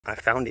I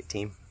found it,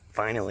 team.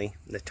 Finally,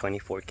 the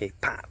 24K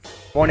pop.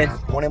 Morning.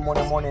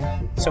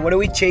 So what do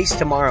we chase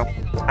tomorrow?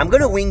 I'm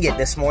gonna wing it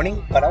this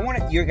morning, but I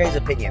want your guys'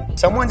 opinion.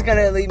 Someone's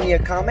gonna leave me a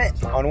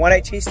comment on what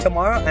I chase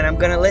tomorrow, and I'm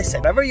gonna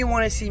listen. Whatever you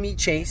wanna see me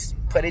chase,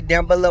 put it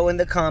down below in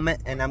the comment,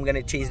 and I'm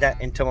gonna chase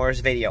that in tomorrow's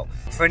video.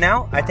 For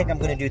now, I think I'm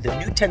gonna do the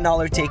new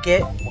 $10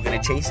 ticket. We're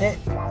gonna chase it,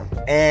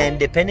 and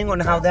depending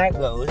on how that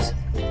goes,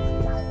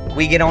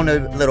 we get on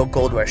a little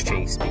Goldrush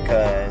chase,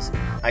 because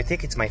I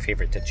think it's my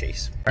favorite to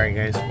chase. Alright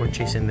guys, we're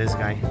chasing this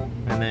guy,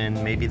 and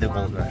then maybe the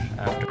Goldrush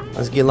after.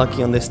 Let's get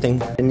lucky on this thing.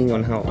 Depending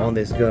on how all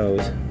this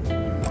goes,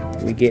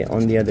 we get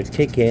on the other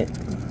ticket.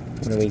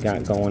 What do we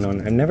got going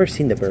on? I've never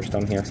seen the burst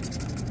on here.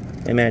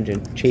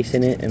 Imagine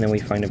chasing it and then we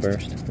find a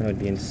burst. That would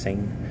be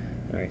insane.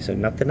 Alright, so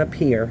nothing up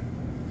here.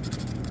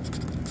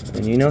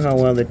 And you know how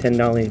well the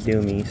 $10 do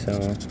me, so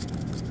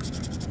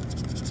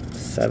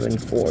 7,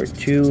 4,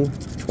 2,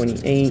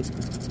 28.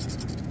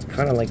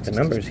 Kind of like the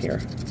numbers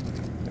here.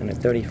 And a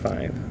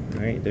 35.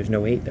 Alright, there's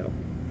no 8 though.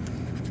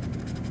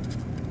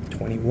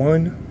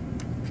 21.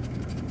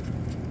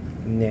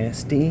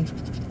 Nasty.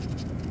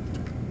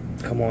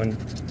 Come on.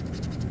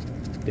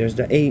 There's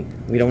the 8.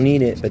 We don't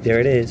need it, but there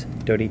it is.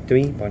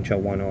 33. Bunch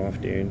of 1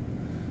 off, dude.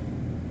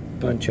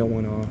 Bunch of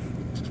 1 off.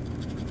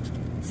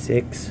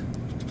 6.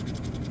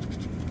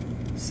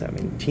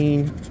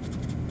 17.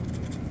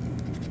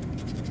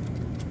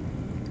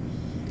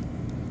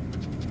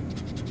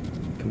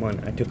 Come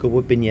on, I took a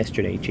whooping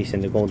yesterday chasing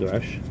the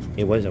Goldrush.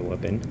 It was a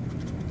whooping.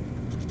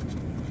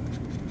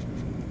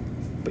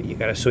 But you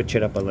gotta switch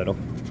it up a little.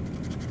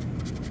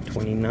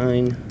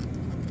 29.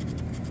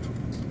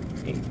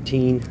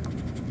 18.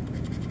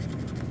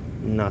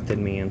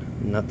 Nothing, man.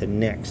 Nothing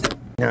next.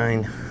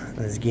 9.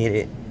 Let's get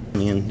it.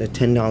 Man, the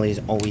 $10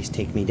 always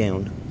take me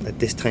down. Let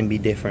this time be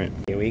different.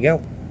 Here we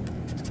go.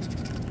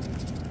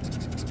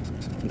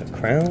 The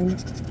crown.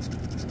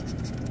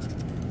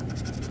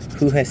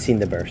 Who has seen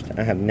the burst?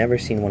 I have never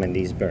seen one of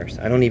these bursts.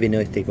 I don't even know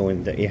if they go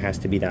in it has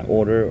to be that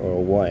order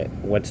or what.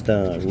 What's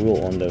the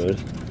rule on those?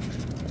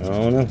 I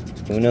don't know.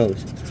 Who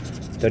knows?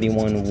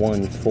 31,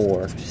 1,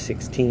 4,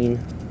 16,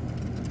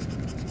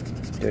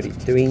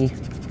 33.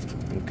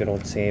 Good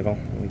old Sable.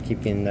 We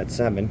keep getting that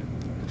 7.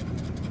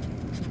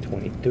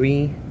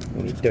 23.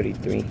 We need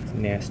 33.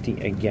 Nasty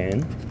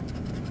again.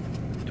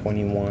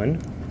 21.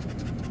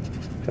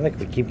 I feel like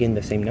we keep getting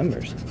the same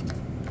numbers.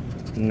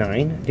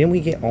 9. Didn't we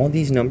get all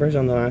these numbers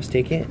on the last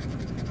ticket?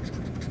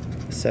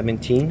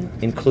 17,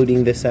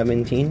 including the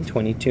 17.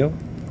 22.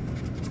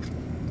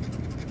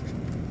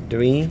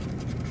 3.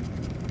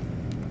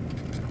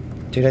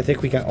 Dude, I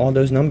think we got all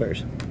those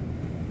numbers.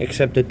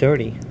 Except the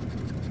 30.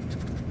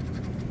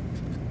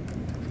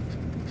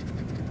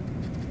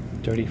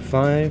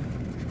 35.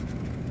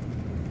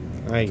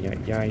 Ay,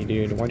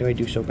 dude. Why do I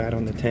do so bad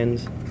on the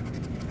 10s?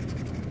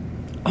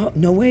 Oh,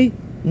 no way.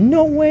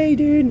 No way,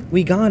 dude.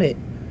 We got it.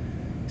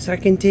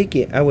 Second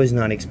ticket. I was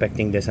not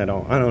expecting this at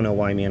all. I don't know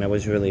why, man. I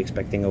was really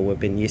expecting a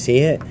whooping. You see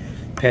it?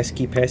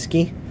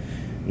 Pesky.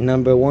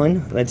 Number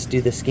 1. Let's do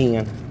the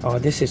scan. Oh,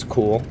 this is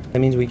cool. That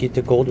means we get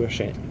to Goldrush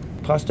it.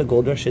 Costa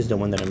Goldrush is the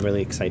one that I'm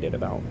really excited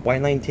about.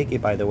 White line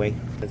ticket, by the way.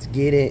 Let's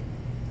get it.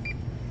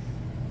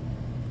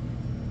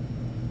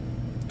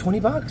 20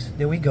 bucks.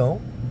 There we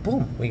go.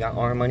 Boom. We got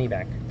our money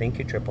back. Thank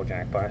you, triple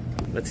jackpot.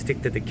 Let's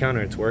stick to the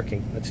counter. It's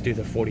working. Let's do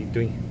the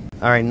 43.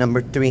 All right,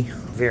 number 3.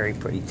 Very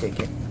pretty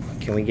ticket.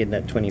 Can we get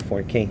that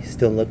 24K?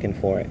 Still looking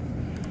for it.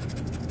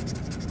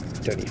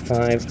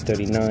 35,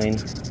 39.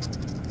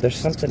 There's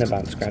something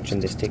about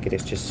scratching this ticket.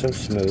 It's just so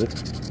smooth.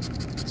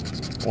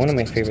 One of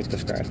my favorites to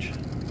scratch.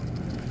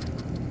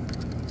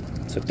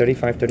 So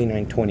 35,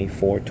 39,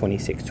 24,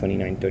 26,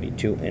 29,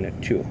 32, and a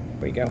 2. There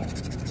we go.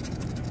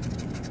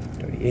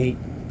 38.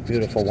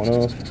 Beautiful 1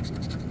 off.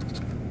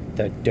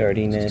 The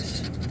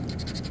dirtiness.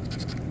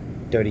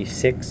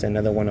 36.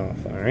 Another 1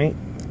 off. Alright.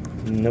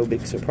 No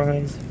big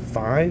surprise.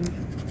 5.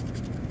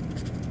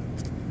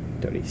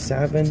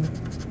 37.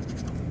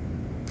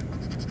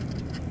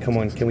 Come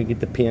on, can we get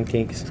the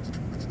pancakes?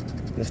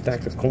 The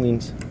stack of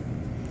coins.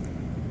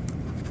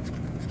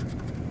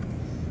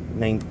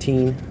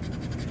 19.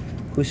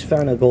 Who's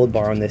found a gold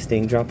bar on this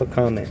thing? Drop a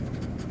comment.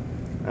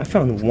 I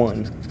found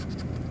 1.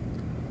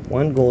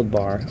 1 gold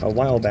bar a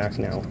while back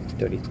now.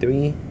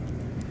 33.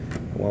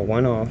 Well,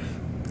 1 off.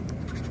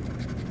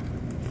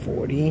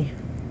 40.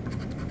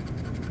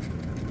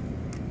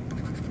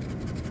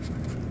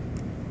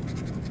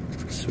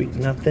 Sweet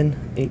nothing.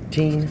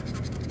 18.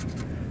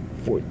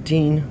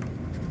 14.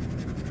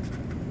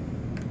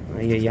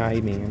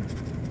 Ay, man.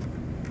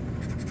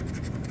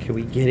 Can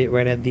we get it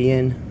right at the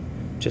end?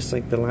 Just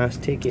like the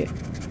last ticket.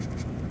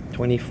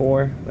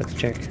 24. Let's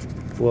check.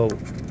 Whoa.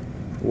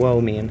 Whoa,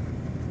 man.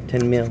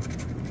 10 mil.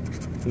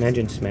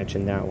 Imagine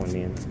smashing that one,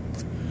 man.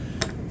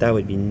 That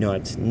would be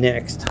nuts.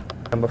 Next.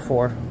 Number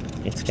 4.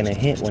 It's gonna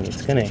hit when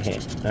it's gonna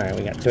hit. Alright,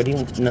 we got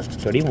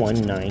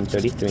 31, 9,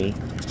 33.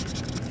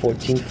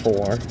 14,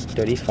 4,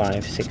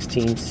 35,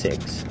 16,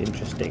 6.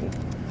 Interesting.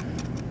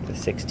 The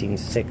 16,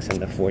 6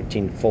 and the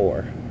 14,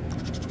 4.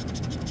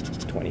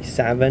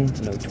 27,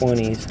 no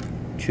 20s.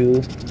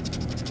 2,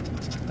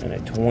 and a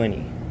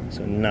 20.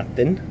 So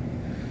nothing.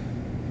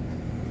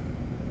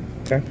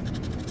 Okay.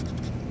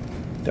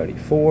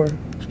 34.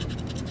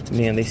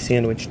 Man, they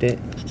sandwiched it.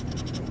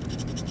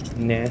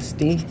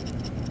 Nasty.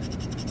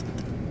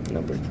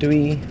 Number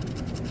 3.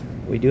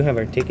 We do have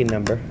our ticket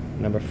number.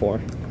 Number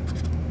 4.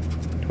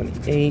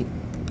 28.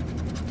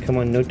 Come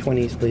on, no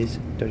 20s, please.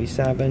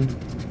 37.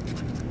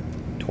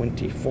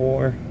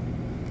 24.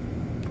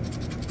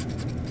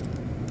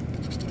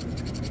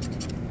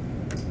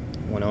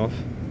 One off.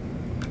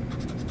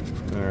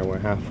 Alright, we're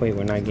halfway.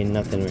 We're not getting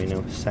nothing right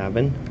now.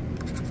 7.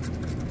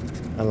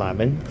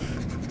 11.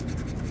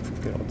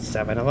 Good old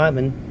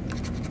 7-11.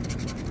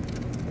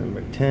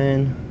 Number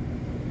 10.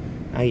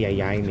 Ay,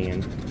 ay, ay,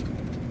 man.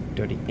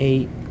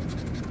 38.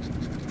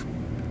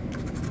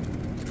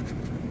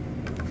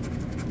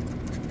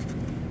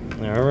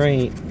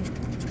 Alright.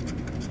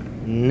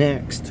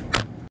 Next.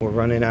 We're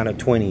running out of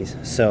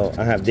 20s. So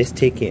I have this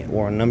ticket.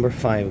 We're on number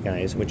 5,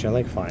 guys, which I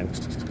like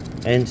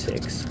 5 and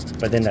 6.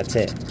 But then that's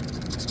it.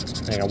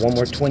 I got one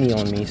more 20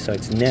 on me, so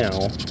it's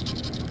now.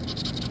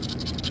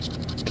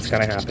 It's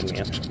gotta happen,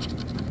 man.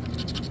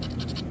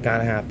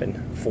 Gotta happen.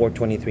 4,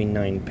 23,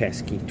 9,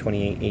 pesky.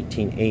 28,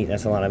 18, 8.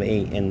 That's a lot of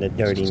 8 in the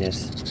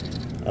dirtiness.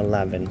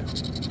 11.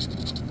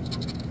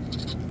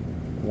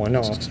 One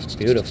off.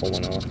 Beautiful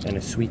one off. And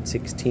a sweet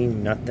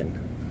 16. Nothing.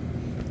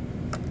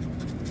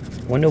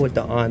 Wonder what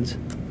the odds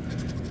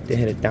to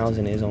hit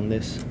 1,000 is on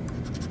this.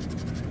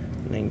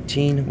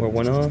 19. We're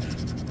one off.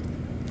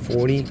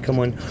 40. Come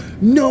on.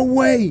 No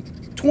way!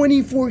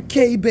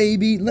 24K,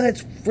 baby.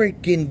 Let's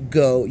freaking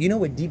go. You know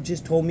what Deep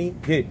just told me?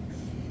 Dude,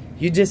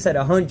 you just said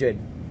 100.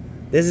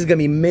 This is gonna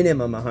be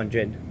minimum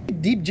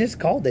 100. Deep just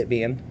called it,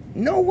 man.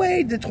 No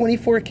way, the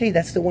 24K.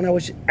 That's the one I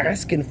was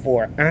asking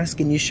for.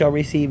 Asking you shall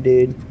receive,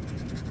 dude.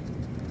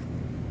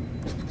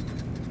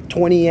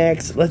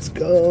 20X. Let's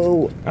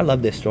go. I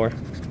love this store.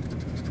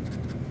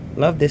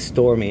 Love this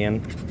store,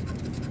 man.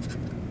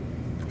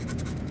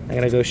 I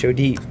gotta go show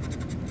Deep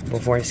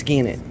before I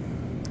scan it.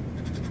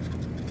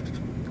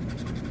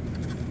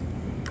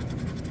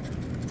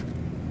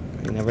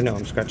 You never know.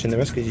 I'm scratching the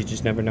wrist because you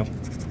just never know.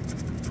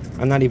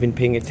 I'm not even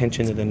paying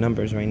attention to the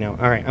numbers right now.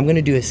 Alright, I'm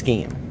gonna do a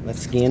scan.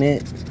 Let's scan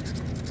it.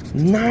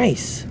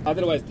 Nice.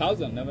 Otherwise,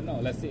 1,000. Never know.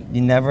 Let's see.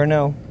 You never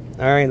know.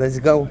 Alright, let's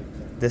go.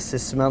 This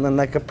is smelling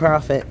like a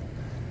profit.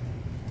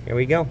 Here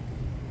we go.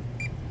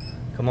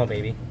 Come on,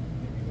 baby.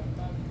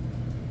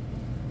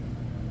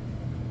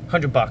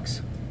 100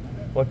 bucks.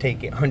 We'll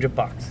take it. 100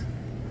 bucks.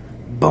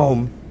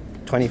 Boom.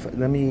 25.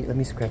 Let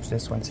me scratch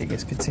this one so you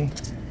guys can see.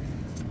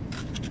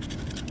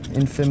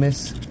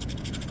 Infamous.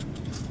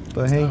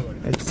 But hey,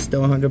 it's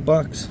still 100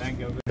 bucks. Thank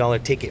you.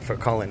 $1 ticket for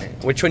calling it.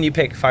 Which one you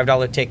pick?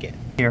 $5 ticket.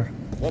 Here.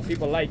 What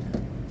people like?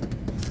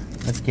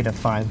 Let's get a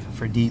 5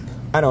 for Deep.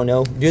 I don't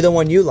know. Do the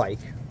one you like.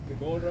 The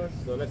Goldrush.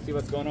 So let's see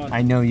what's going on.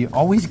 I know you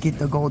always get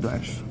the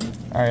Goldrush.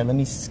 All right, let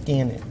me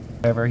scan it.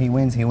 Whoever he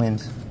wins, he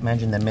wins.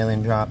 Imagine the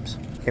million drops.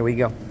 Here we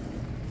go.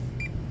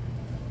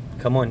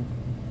 Come on.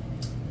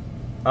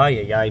 Oh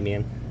yeah,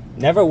 man.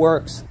 Never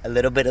works. A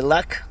little bit of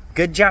luck.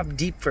 Good job,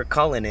 Deep, for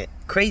calling it.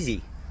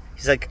 Crazy.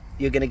 He's like,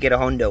 you're gonna get a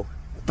Hondo.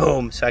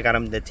 Boom. So I got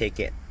him the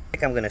ticket. I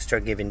think I'm gonna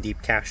start giving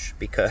Deep cash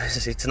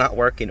because it's not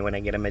working when I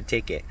get him a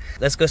ticket.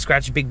 Let's go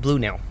scratch Big Blue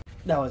now.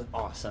 That was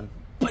awesome.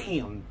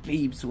 Bam,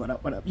 babes. What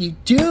up,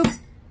 YouTube?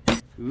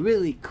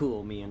 Really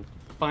cool, man.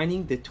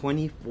 Finding the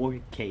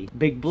 24K.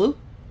 Big Blue,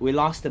 we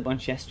lost a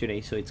bunch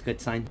yesterday, so it's a good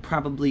sign.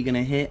 Probably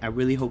gonna hit. I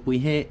really hope we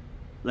hit.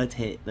 Let's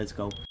hit. Let's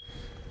go.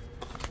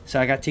 So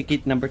I got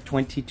ticket number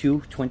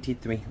 22,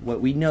 23.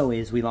 What we know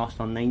is we lost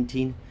on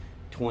 19,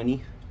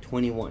 20,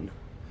 21.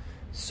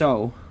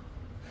 So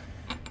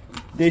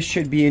this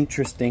should be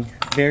interesting.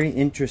 Very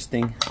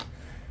interesting.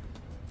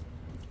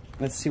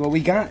 Let's see what we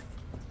got.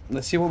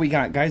 Let's see what we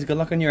got. Guys, good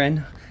luck on your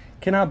end.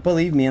 Cannot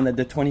believe, man, that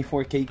the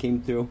 24K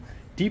came through.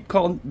 Deep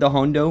called the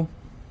Hondo.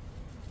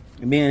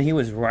 Man, he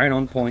was right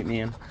on point,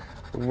 man.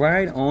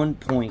 Right on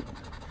point.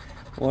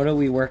 What are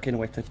we working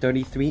with? A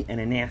 33 and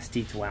a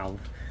nasty 12.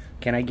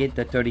 Can I get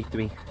the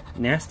 33?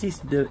 Nasty's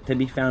to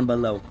be found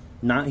below.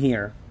 Not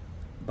here,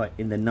 but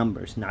in the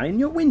numbers. Not in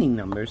your winning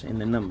numbers, in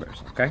the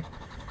numbers, okay?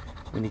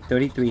 We need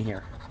 33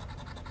 here.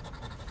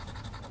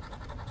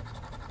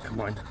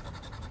 Come on.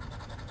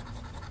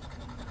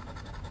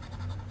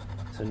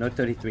 So no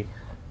 33.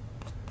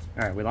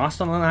 Alright, we lost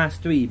on the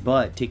last 3,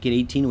 but ticket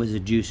 18 was a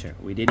juicer.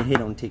 We did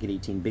hit on ticket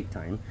 18 big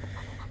time.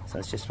 So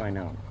let's just find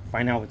out.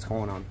 Find out what's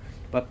going on.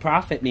 But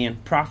profit, man.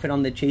 Profit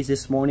on the chase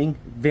this morning.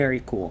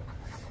 Very cool.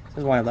 This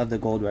is why I love the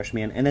Goldrush,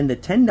 man. And then the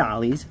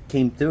 $10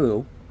 came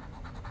through.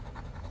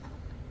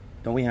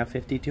 Don't we have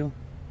 52?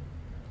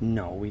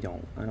 No, we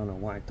don't. I don't know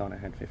why I thought I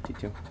had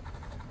 52.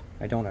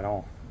 I don't at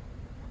all.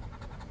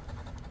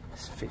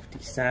 It's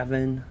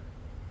 57.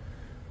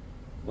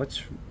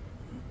 What's...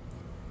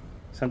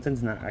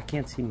 Something's not... I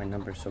can't see my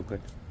numbers so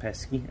good.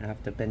 Pesky. I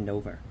have to bend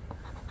over.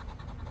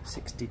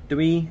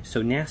 63.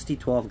 So Nasty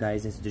 12,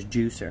 guys, is the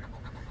juicer.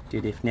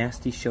 Dude, if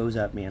Nasty shows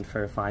up, man,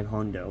 for a 5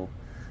 Hondo,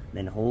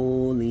 then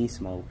holy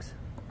smokes.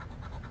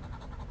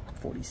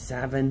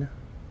 47.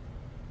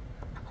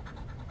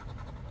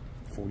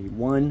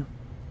 41.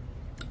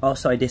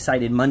 Also, I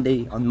decided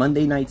on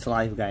Monday night's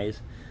live,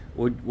 guys,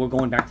 we're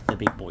going back to the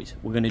big boys.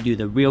 We're going to do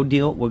the real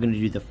deal. We're going to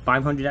do the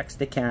 500x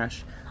to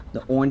cash,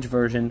 the orange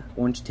version,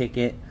 orange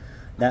ticket.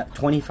 That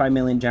 25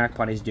 million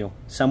jackpot is due.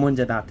 Someone's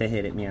about to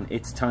hit it, man.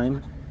 It's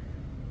time.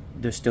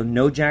 There's still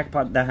no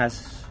jackpot that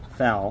has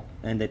fell,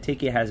 and the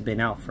ticket has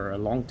been out for a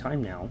long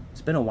time now.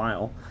 It's been a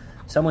while.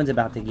 Someone's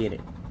about to get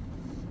it.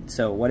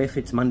 So what if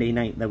it's Monday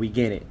night that we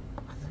get it?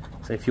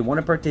 So if you want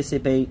to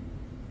participate,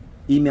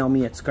 email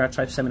me at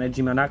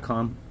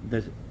scratchlife7@gmail.com.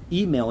 The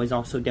email is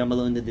also down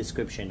below in the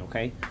description,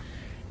 okay?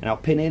 And I'll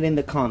pin it in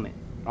the comment.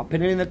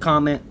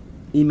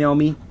 Email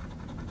me,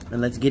 and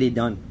let's get it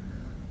done.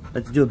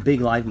 Let's do a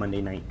big live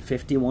Monday night.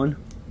 51.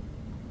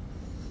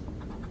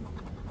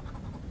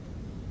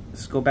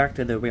 Let's go back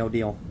to the real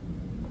deal.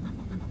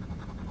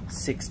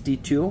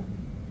 62.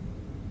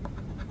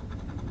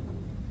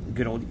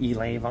 Good old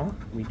E-Level.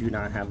 We do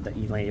not have the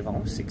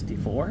E-Level.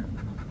 64.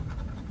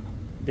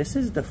 This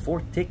is the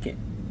fourth ticket.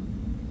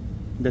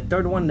 The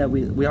third one that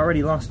we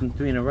already lost in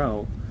 3 in a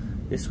row.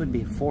 This would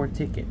be 4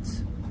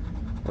 tickets.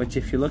 Which,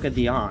 if you look at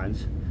the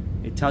odds,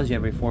 it tells you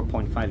every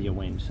 4.5 you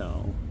win.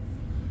 So,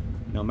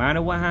 no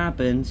matter what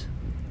happens,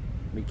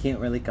 we can't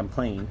really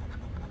complain.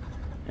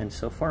 And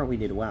so far, we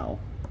did well.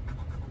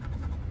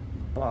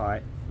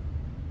 But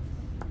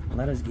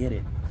let us get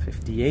it.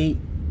 58.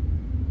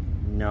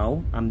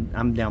 No,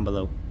 I'm down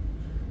below.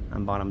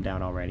 I'm bottomed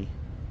out already.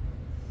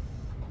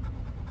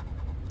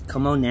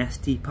 Come on,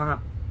 nasty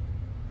pop.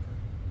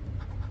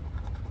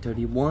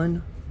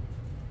 31.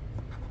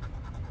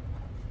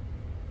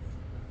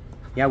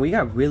 Yeah, we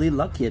got really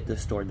lucky at the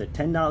store. The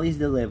 $10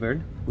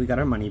 delivered. We got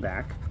our money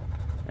back.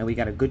 And we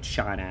got a good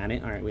shot at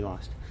it. Alright, we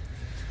lost.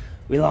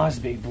 We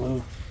lost, Big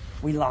Blue.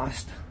 We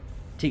lost.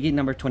 Ticket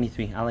number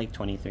 23. I like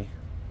 23.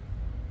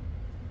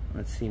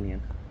 Let's see,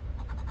 man.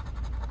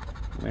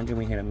 Imagine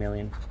we hit a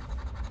million.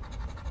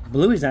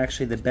 Blue is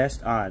actually the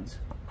best odds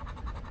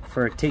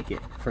for a ticket,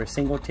 for a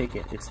single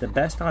ticket. It's the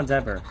best odds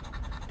ever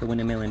to win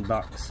 $1 million.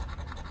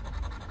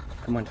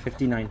 Come on,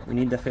 59. We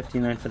need the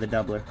 59 for the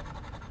doubler.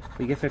 If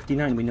we get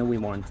 59, we know we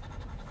won.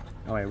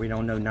 Alright, we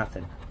don't know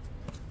nothing.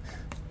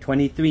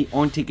 23,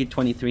 on ticket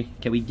 23.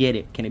 Can we get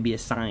it? Can it be a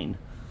sign?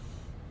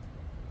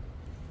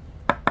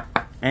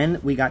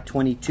 And we got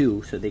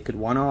 22, so they could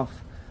one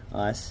off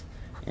us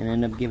and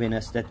end up giving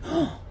us that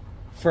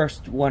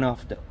first one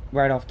off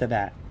right off the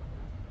bat.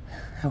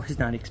 I was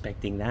not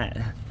expecting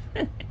that.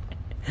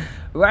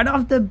 Right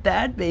off the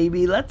bat,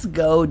 baby. Let's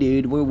go,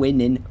 dude. We're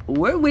winning.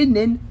 We're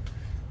winning.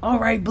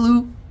 Alright,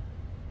 Blue.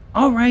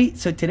 Alright,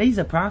 so today's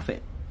a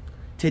profit.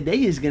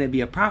 Today is going to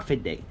be a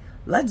profit day.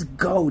 Let's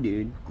go,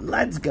 dude.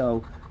 Let's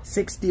go.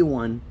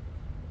 61.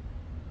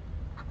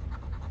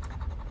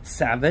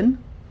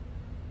 7.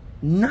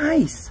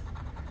 Nice.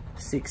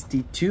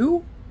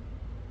 62.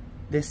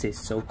 This is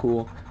so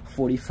cool.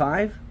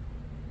 45.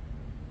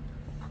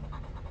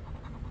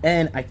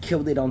 And I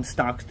killed it on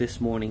stocks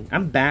this morning.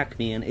 I'm back,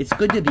 man. It's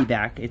good to be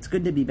back. It's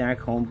good to be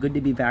back home. Good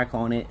to be back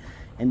on it.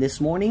 And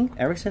this morning,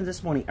 ever since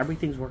this morning,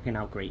 everything's working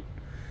out great.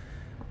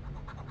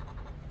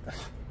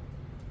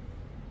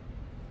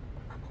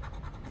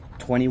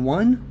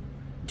 21.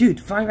 Dude,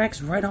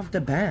 5x right off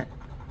the bat.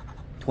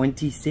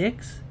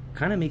 26.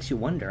 Kind of makes you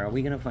wonder, are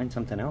we going to find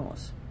something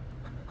else?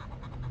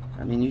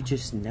 I mean, you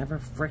just never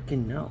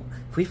freaking know.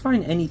 If we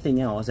find anything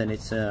else, then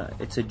it's a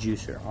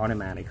juicer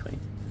automatically.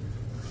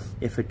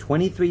 If a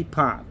 23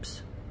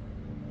 pops,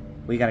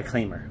 we got a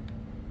claimer.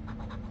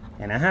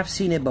 And I have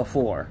seen it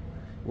before,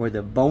 where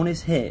the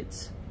bonus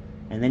hits,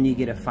 and then you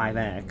get a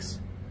 5x.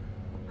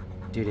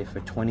 Dude, if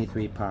a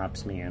 23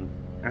 pops, man.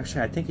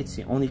 Actually, I think it's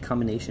the only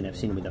combination I've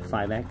seen with a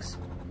 5x.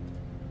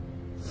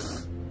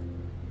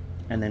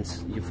 And then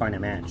you find a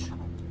match.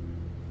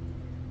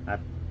 I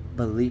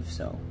believe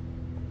so.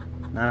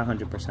 Not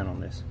 100% on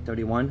this.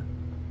 31.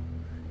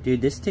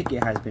 Dude, this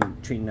ticket has been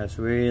treating us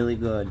really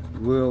good.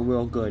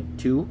 Real good.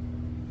 2.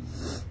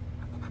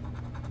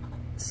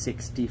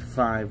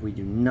 65. We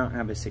do not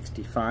have a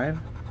 65.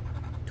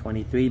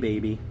 23,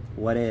 baby.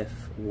 What if?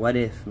 What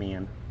if,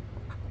 man?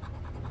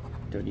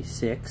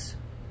 36.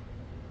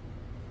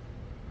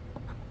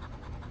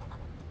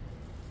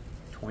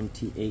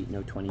 28.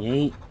 No,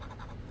 28.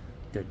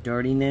 The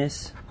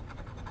dirtiness.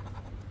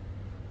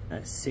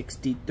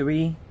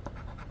 63.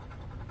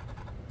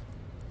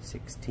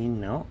 16.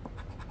 No.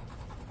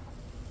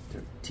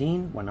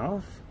 13. One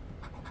off.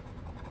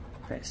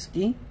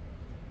 Pesky.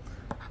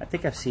 I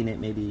think I've seen it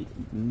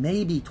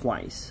maybe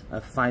twice.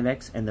 A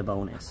 5x and the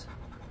bonus.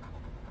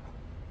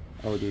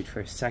 Oh, dude,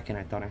 for a second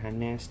I thought I had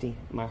nasty.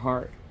 My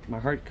heart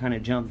kind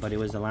of jumped, but it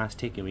was the last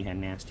ticket we had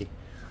nasty.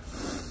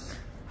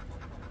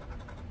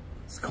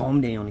 Let's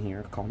calm down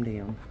here. Calm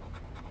down.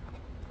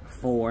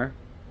 4.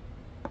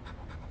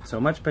 So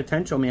much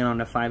potential, man, on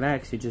the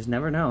 5x. You just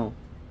never know.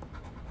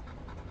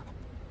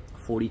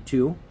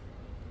 42.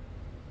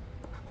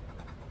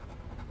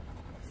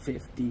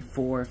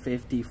 54,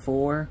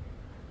 54.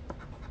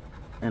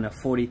 And a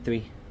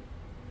 43.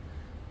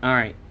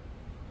 Alright.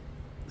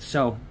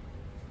 So,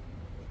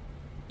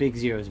 big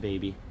zeros,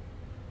 baby.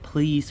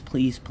 Please,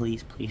 please,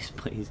 please, please,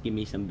 please give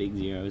me some big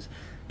zeros.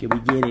 Can we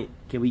get it?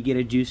 Can we get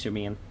a juicer,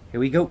 man? Here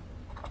we go.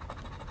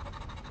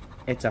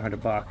 It's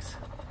 $100.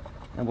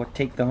 And we'll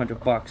take the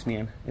 $100,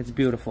 man. It's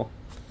beautiful.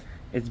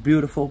 It's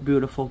beautiful,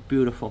 beautiful,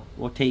 beautiful.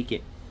 We'll take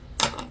it.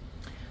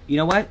 You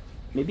know what?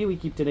 Maybe we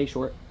keep today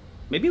short.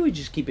 Maybe we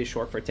just keep it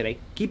short for today.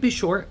 Keep it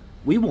short.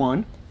 We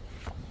won.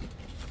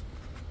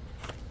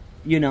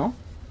 You know,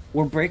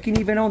 we're breaking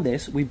even on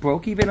this. We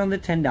broke even on the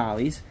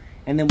 $10.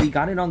 And then we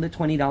got it on the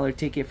 $20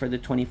 ticket for the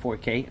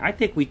 24K. I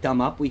think we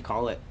thumb up. We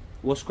call it.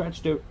 We'll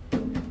scratch the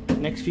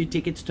next few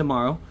tickets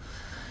tomorrow.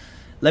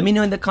 Let me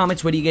know in the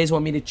comments what do you guys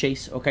want me to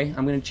chase, okay?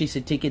 I'm going to chase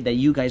a ticket that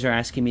you guys are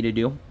asking me to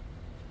do.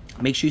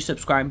 Make sure you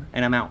subscribe,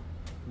 and I'm out.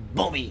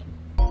 Boomy!